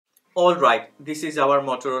Alright, this is our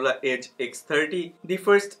Motorola Edge X30, the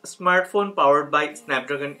first smartphone powered by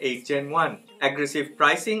Snapdragon 8 Gen 1. Aggressive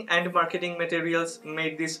pricing and marketing materials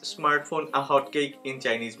made this smartphone a hotcake in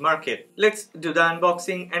Chinese market. Let's do the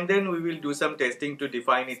unboxing and then we will do some testing to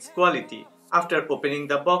define its quality. After opening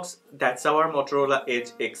the box, that's our Motorola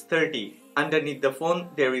Edge X30. Underneath the phone,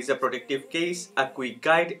 there is a protective case, a quick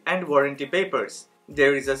guide and warranty papers.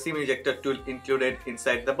 There is a SIM ejector tool included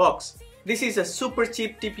inside the box. This is a super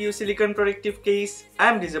cheap TPU silicone protective case. I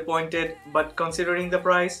am disappointed, but considering the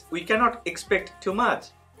price, we cannot expect too much.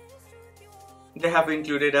 They have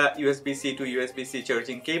included a USB-C to USB-C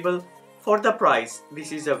charging cable. For the price,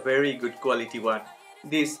 this is a very good quality one.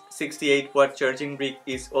 This 68-watt charging brick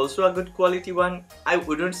is also a good quality one. I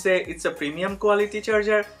wouldn't say it's a premium quality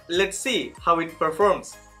charger. Let's see how it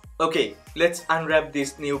performs. Okay, let's unwrap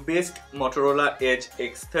this new beast, Motorola Edge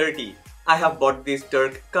X30. I have bought this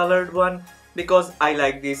dark colored one because I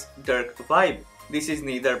like this dark vibe. This is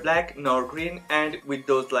neither black nor green, and with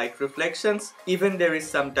those light reflections, even there is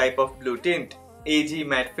some type of blue tint. AG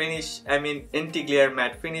matte finish, anti-glare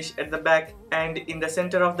matte finish at the back, and in the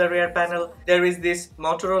center of the rear panel there is this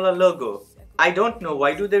Motorola logo. I don't know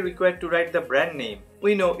why do they require to write the brand name.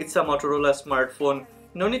 We know it's a Motorola smartphone,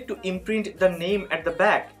 no need to imprint the name at the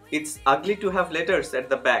back. It's ugly to have letters at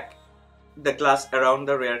the back. The glass around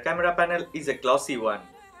the rear camera panel is a glossy one.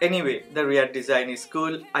 Anyway, the rear design is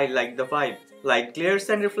cool, I like the vibe. Light glares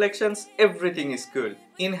and reflections, everything is cool.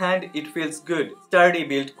 In hand, it feels good. Sturdy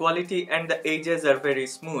build quality and the edges are very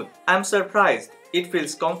smooth. I'm surprised, it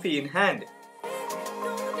feels comfy in hand.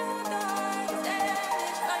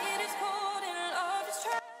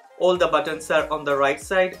 All the buttons are on the right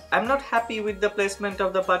side. I'm not happy with the placement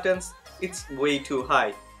of the buttons, it's way too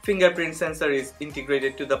high. Fingerprint sensor is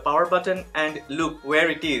integrated to the power button and look where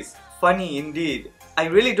it is. Funny indeed. I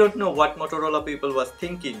really don't know what Motorola people was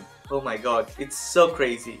thinking. Oh my god, it's so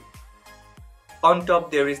crazy. On top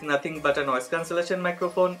there is nothing but a noise cancellation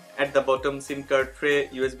microphone, at the bottom SIM card tray,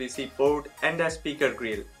 USB-C port and a speaker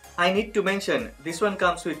grill. I need to mention this one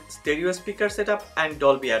comes with stereo speaker setup and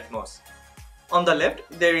Dolby Atmos. On the left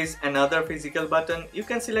there is another physical button. You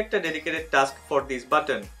can select a dedicated task for this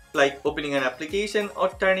button, like opening an application or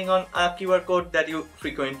turning on a QR code that you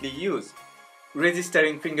frequently use.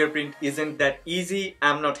 Registering fingerprint isn't that easy.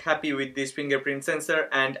 I'm not happy with this fingerprint sensor,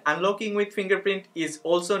 and unlocking with fingerprint is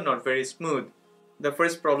also not very smooth. The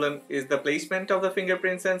first problem is the placement of the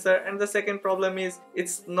fingerprint sensor, and the second problem is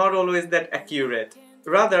it's not always that accurate.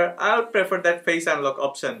 Rather, I'll prefer that face unlock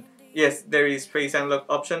option. Yes, there is face unlock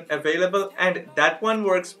option available and that one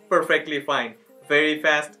works perfectly fine. Very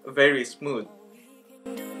fast, very smooth.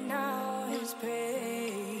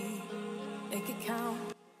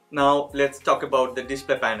 Now let's talk about the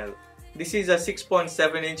display panel. This is a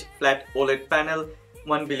 6.7-inch flat OLED panel,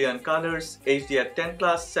 1 billion colors, HDR10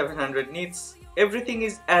 plus, 700 nits. Everything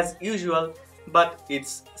is as usual, but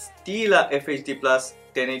it's still a FHD plus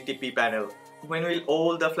 1080p panel. When will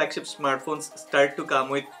all the flagship smartphones start to come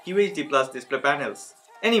with QHD plus display panels?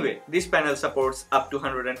 Anyway, this panel supports up to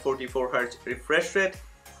 144Hz refresh rate,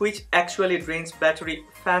 which actually drains battery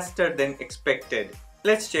faster than expected.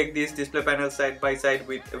 Let's check this display panel side by side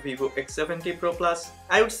with Vivo X70 Pro Plus.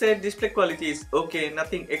 I would say display quality is okay,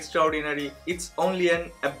 nothing extraordinary. It's only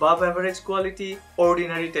an above average quality,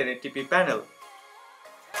 ordinary 1080p panel.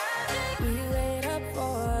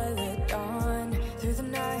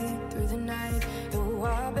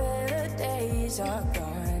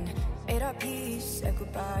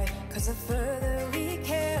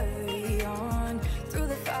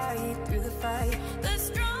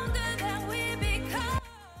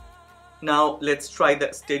 Now let's try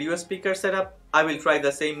the stereo speaker setup. I will try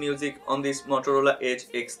the same music on this Motorola Edge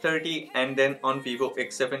X30 and then on Vivo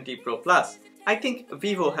X70 Pro Plus. I think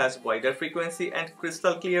Vivo has wider frequency and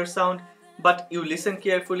crystal clear sound, but you listen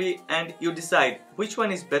carefully and you decide which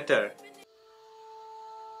one is better.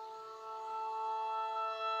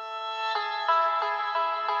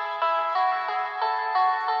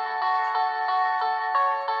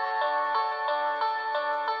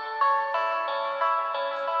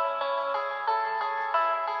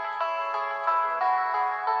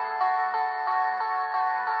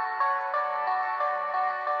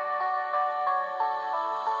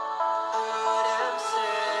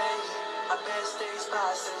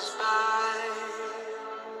 Passes by,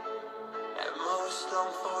 and most long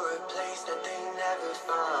for a place that they never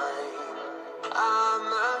find. I'm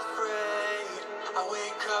afraid I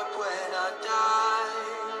wake up when I die,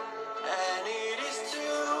 and it is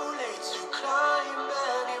too late to climb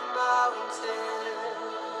any mountain.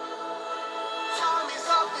 Time is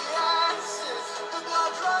of the essence, the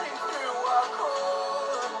blood running through our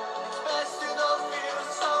core.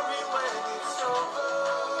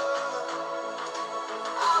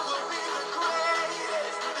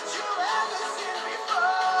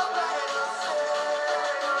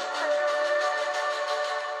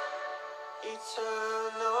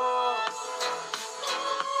 eternal.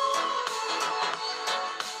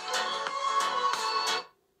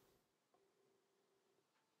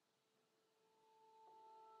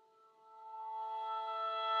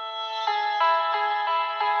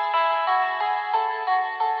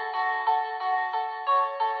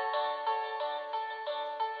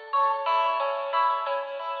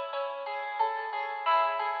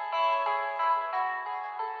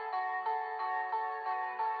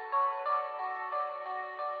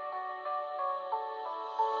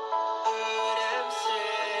 Heard them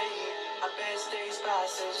say our best days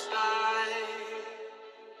pass us by,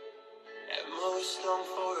 and most long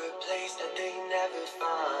for a place that they never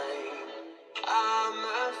find. I'm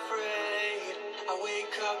afraid I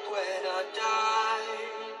wake up when I die,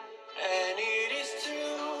 and it is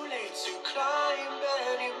too late to climb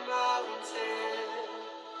any mountain.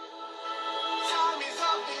 Time is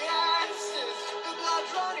of the essence, the blood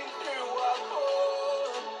running through our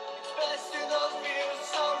core. It's best to not feel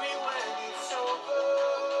sorry when it's over.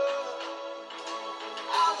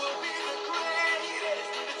 I will be the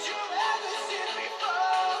greatest that you've ever seen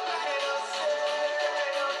before, and I'll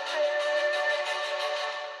stay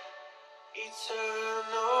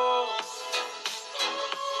eternal.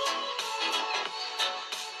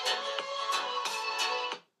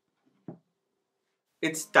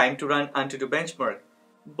 It's time to run Antutu benchmark.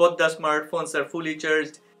 Both the smartphones are fully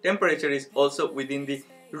charged. Temperature is also within the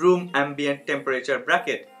room ambient temperature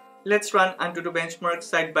bracket. Let's run Antutu benchmark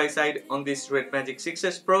side by side on this Red Magic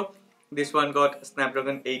 6S Pro. This one got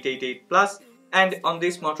Snapdragon 888 Plus, and on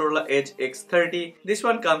this Motorola Edge X30, this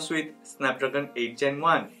one comes with Snapdragon 8 Gen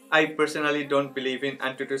 1. I personally don't believe in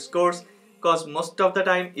Antutu scores cause most of the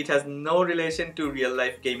time it has no relation to real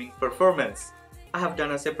life gaming performance. I have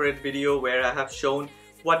done a separate video where I have shown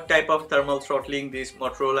what type of thermal throttling this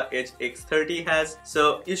Motorola Edge X30 has,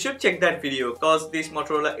 so you should check that video cause this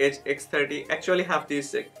Motorola Edge X30 actually have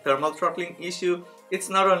this thermal throttling issue. It's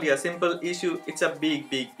not only a simple issue, it's a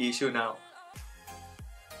big issue now.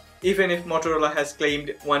 Even if Motorola has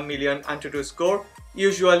claimed 1 million Antutu score,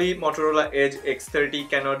 usually Motorola Edge X30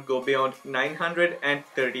 cannot go beyond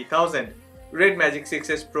 930,000. Red Magic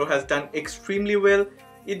 6S Pro has done extremely well.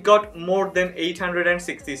 It got more than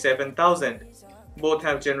 867,000. Both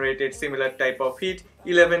have generated similar type of heat,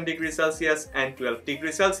 11 degrees Celsius and 12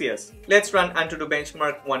 degrees Celsius. Let's run Antutu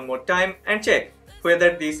benchmark one more time and check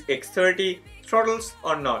whether this X30 throttles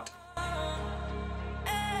or not.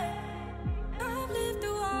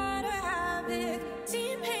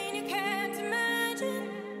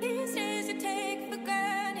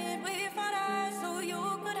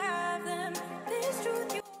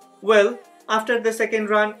 Well, after the second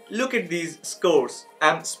run, look at these scores.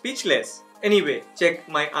 I'm speechless. Anyway, check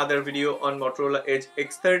my other video on Motorola Edge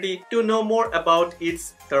X30 to know more about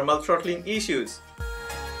its thermal throttling issues.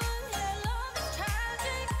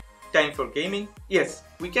 Time for gaming? Yes,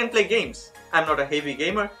 we can play games. I'm not a heavy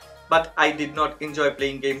gamer, but I did not enjoy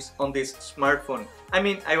playing games on this smartphone. I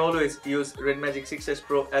mean, I always use Red Magic 6S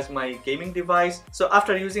Pro as my gaming device, so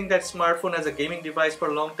after using that smartphone as a gaming device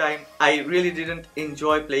for a long time, I really didn't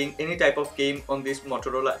enjoy playing any type of game on this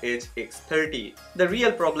Motorola Edge X30. The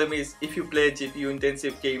real problem is if you play GPU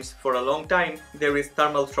intensive games for a long time, there is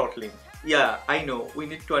thermal throttling. Yeah, I know, we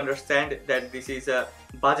need to understand that this is a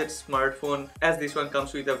budget smartphone. As this one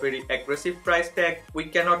comes with a very aggressive price tag, we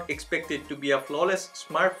cannot expect it to be a flawless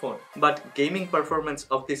smartphone. But gaming performance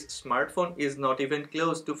of this smartphone is not even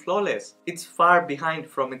close to flawless. It's far behind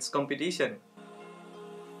from its competition.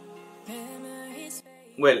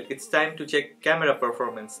 Well, it's time to check camera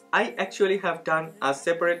performance. I actually have done a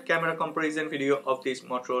separate camera comparison video of this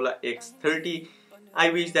Motorola X30. I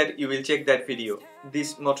wish that you will check that video.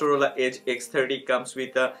 This Motorola Edge X30 comes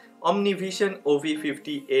with a OmniVision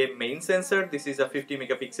OV50A main sensor. This is a 50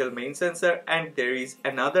 megapixel main sensor, and there is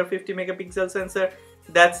another 50 megapixel sensor,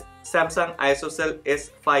 that's Samsung ISOCELL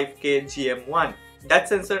S5K GM1. That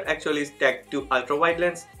sensor actually is tagged to ultra wide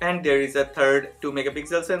lens, and there is a third 2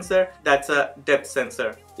 megapixel sensor, that's a depth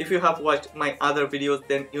sensor. If you have watched my other videos,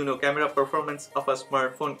 then you know camera performance of a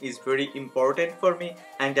smartphone is very important for me,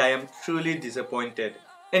 and I am truly disappointed.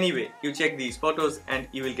 Anyway, you check these photos and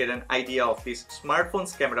you will get an idea of this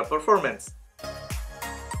smartphone's camera performance.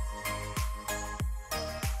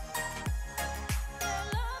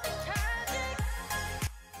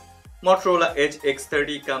 Motorola Edge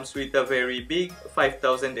X30 comes with a very big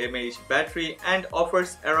 5000 mAh battery and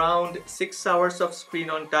offers around 6 hours of screen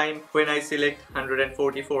on time when I select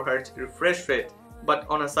 144Hz refresh rate. But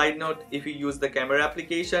on a side note, if you use the camera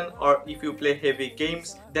application or if you play heavy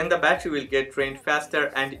games, then the battery will get drained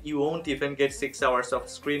faster and you won't even get 6 hours of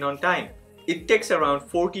screen on time. It takes around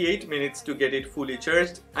 48 minutes to get it fully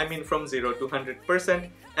charged, I mean from 0 to 100%,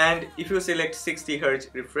 and if you select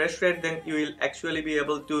 60Hz refresh rate, then you will actually be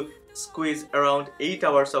able to squeeze around 8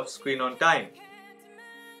 hours of screen on time.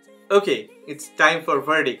 Okay, it's time for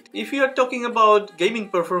verdict. If you are talking about gaming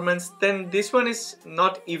performance, then this one is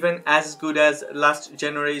not even as good as last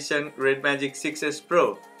generation Red Magic 6S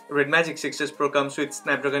Pro. Red Magic 6S Pro comes with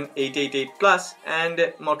Snapdragon 888 Plus and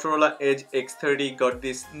Motorola Edge X30 got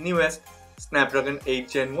this newest Snapdragon 8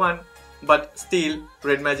 Gen 1, but still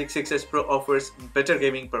Red Magic 6S Pro offers better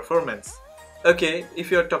gaming performance. Okay, if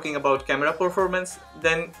you are talking about camera performance,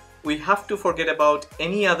 then we have to forget about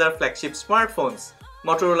any other flagship smartphones.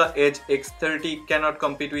 Motorola Edge X30 cannot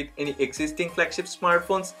compete with any existing flagship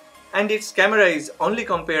smartphones, and its camera is only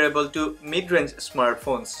comparable to mid-range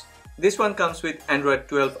smartphones. This one comes with Android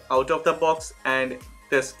 12 out of the box, and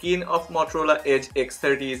the skin of Motorola Edge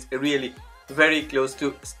X30 is really very close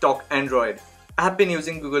to stock Android. I have been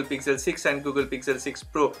using Google Pixel 6 and Google Pixel 6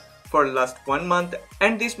 Pro for last 1 month,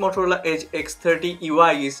 and this Motorola Edge X30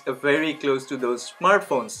 UI is very close to those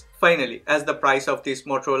smartphones. Finally, as the price of this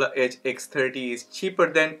Motorola Edge X30 is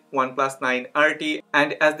cheaper than OnePlus 9 RT,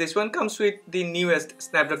 and as this one comes with the newest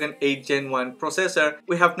Snapdragon 8 Gen 1 processor,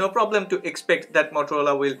 we have no problem to expect that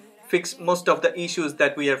Motorola will fix most of the issues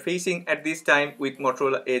that we are facing at this time with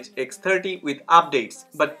Motorola Edge X30 with updates.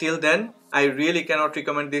 But till then, I really cannot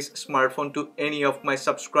recommend this smartphone to any of my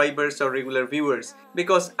subscribers or regular viewers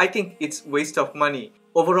because I think it's waste of money.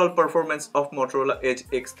 Overall performance of Motorola Edge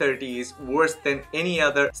X30 is worse than any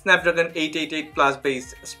other Snapdragon 888 Plus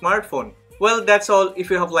based smartphone. Well, that's all. If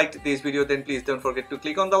you have liked this video, then please don't forget to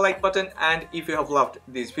click on the like button, and if you have loved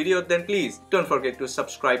this video, then please don't forget to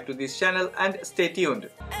subscribe to this channel and stay tuned.